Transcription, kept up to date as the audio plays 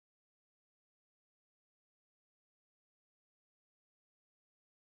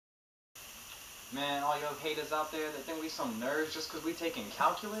Man, all your haters out there that think we some nerds just because we taking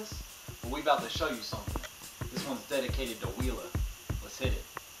calculus, well, we about to show you something. This one's dedicated to Wheeler. Let's hit it.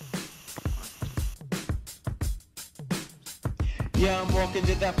 Yeah, I'm walking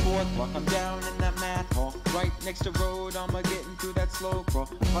to that fourth block. I'm down in that math hall. Right next to road, I'm getting through that slow crawl.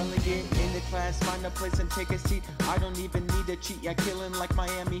 Finally get into class, find a place and take a seat. I don't even need to cheat, yeah, killing like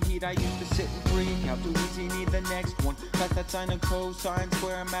Miami Heat. I used to sit and freak out, too easy, need the next one. Got that sign of cosine,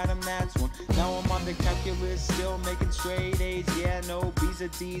 square, I'm at 'em, that's one. Now I'm on the calculus, still making straight A's. Yeah, no B's or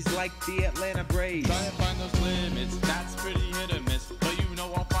D's like the Atlanta Braves. Try to find those limits, that's pretty hit or miss. But you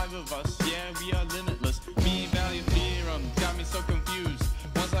know all five of us, yeah, we are limitless. Mean value theorem got me so confused.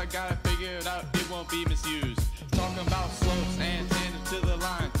 Once I got it figured out, it won't be misused. Talking about slopes and tangent to the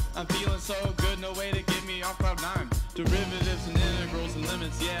line. I'm feeling so good, no way to get me off Cloud 9. Derivatives and integrals and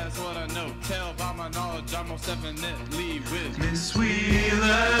limits, yeah, that's what I know. Tell by my knowledge, I'm most definitely with Miss Wheeler.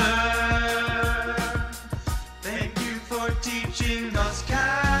 Thank you for teaching us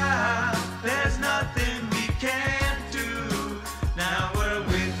Cal. There's nothing we can't do. Now we're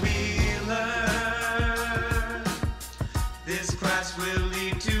with Wheeler. This class will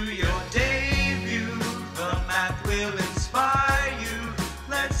lead to your debut. The math will inspire you.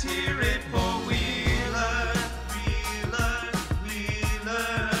 Let's hear it for Wheeler. Wheeler,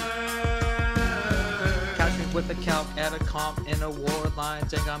 Wheeler. Catch me with a calc at a comp in a war line.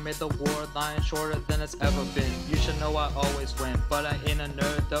 Dang, I made the war line shorter than it's ever been. You should know I always win, but I ain't a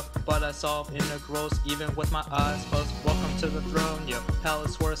nerd though. But I solve integrals even with my eyes closed. Welcome to the throne, yo.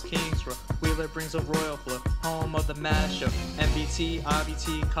 Palace where's Kings row. Wheeler brings a royal flow, home of the mash show. MBT,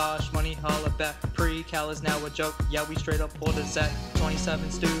 IBT, Kosh, money, holla back. Pre-cal is now a joke, yeah, we straight up pulled a Zach.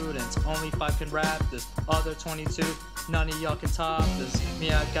 27 students, only 5 can rap this. Other 22, none of y'all can top this.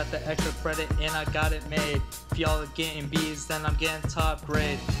 Me, I got the extra credit and I got it made. If y'all are getting B's, then I'm getting top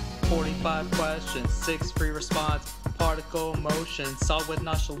grade. 45 questions, 6 free response. Particle motion, solved with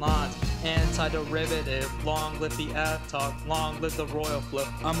nonchalance. Anti-derivative, long live the F-talk, long live the royal flow.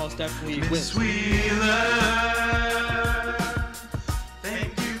 I'm most definitely Miss with. Wheeler.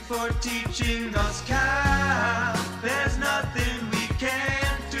 Thank you for teaching us Cal. There's nothing we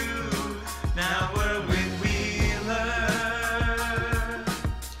can't do. Now we're with Wheeler.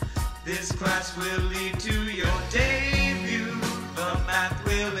 This class will lead to your debut. The math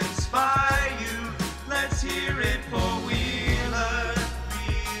will inspire you. Let's hear it for Wheeler.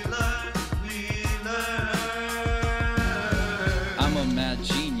 Wheeler, Wheeler. I'm a mad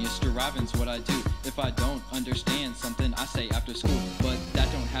genius, deriving's what I do. If I don't understand something, I say after school. But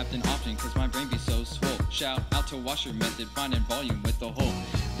that don't happen often, cause my brain be so swole. Shout out to washer method, finding volume with the whole.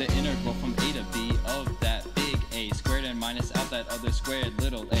 The integral from A to B of that big A squared and minus out that other squared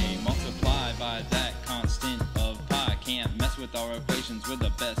little a. Multiply by that constant of pi. Can't mess with our equations, we're the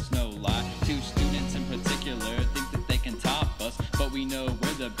best, no lie. 2 students in particular think that they can top us, but we know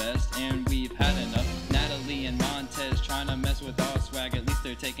we're the best and we've had enough. Natalie and Montez trying to mess with our swag. At least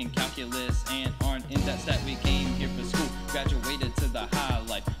they're taking calculus and aren't in that stat. We came here for school, graduated to the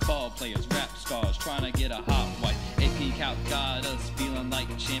highlight. Ball players, rap stars, trying to get a hot wife. AP Calc got us feeling like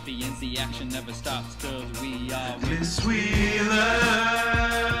champions. The action never stops cause we are Miss Wheeler.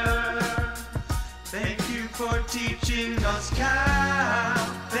 Thank you for teaching us Cal.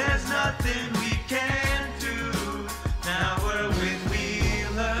 There's nothing we can't do. Now we're with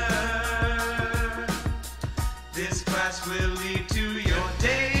Wheeler. This class will lead to your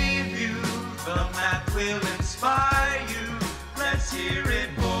debut. The math will inspire you. Let's hear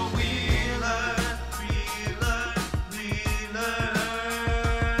it for Wheeler. Wheeler, Wheeler.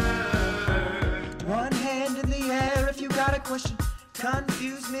 One hand in the air if you got a question.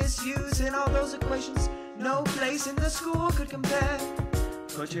 Confuse, misuse, and all those equations. No place in the school could compare.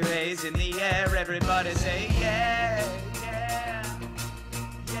 Put your A's in the air, everybody say yeah, yeah,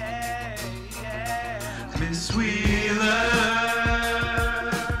 yeah, yeah. Miss Wheeler.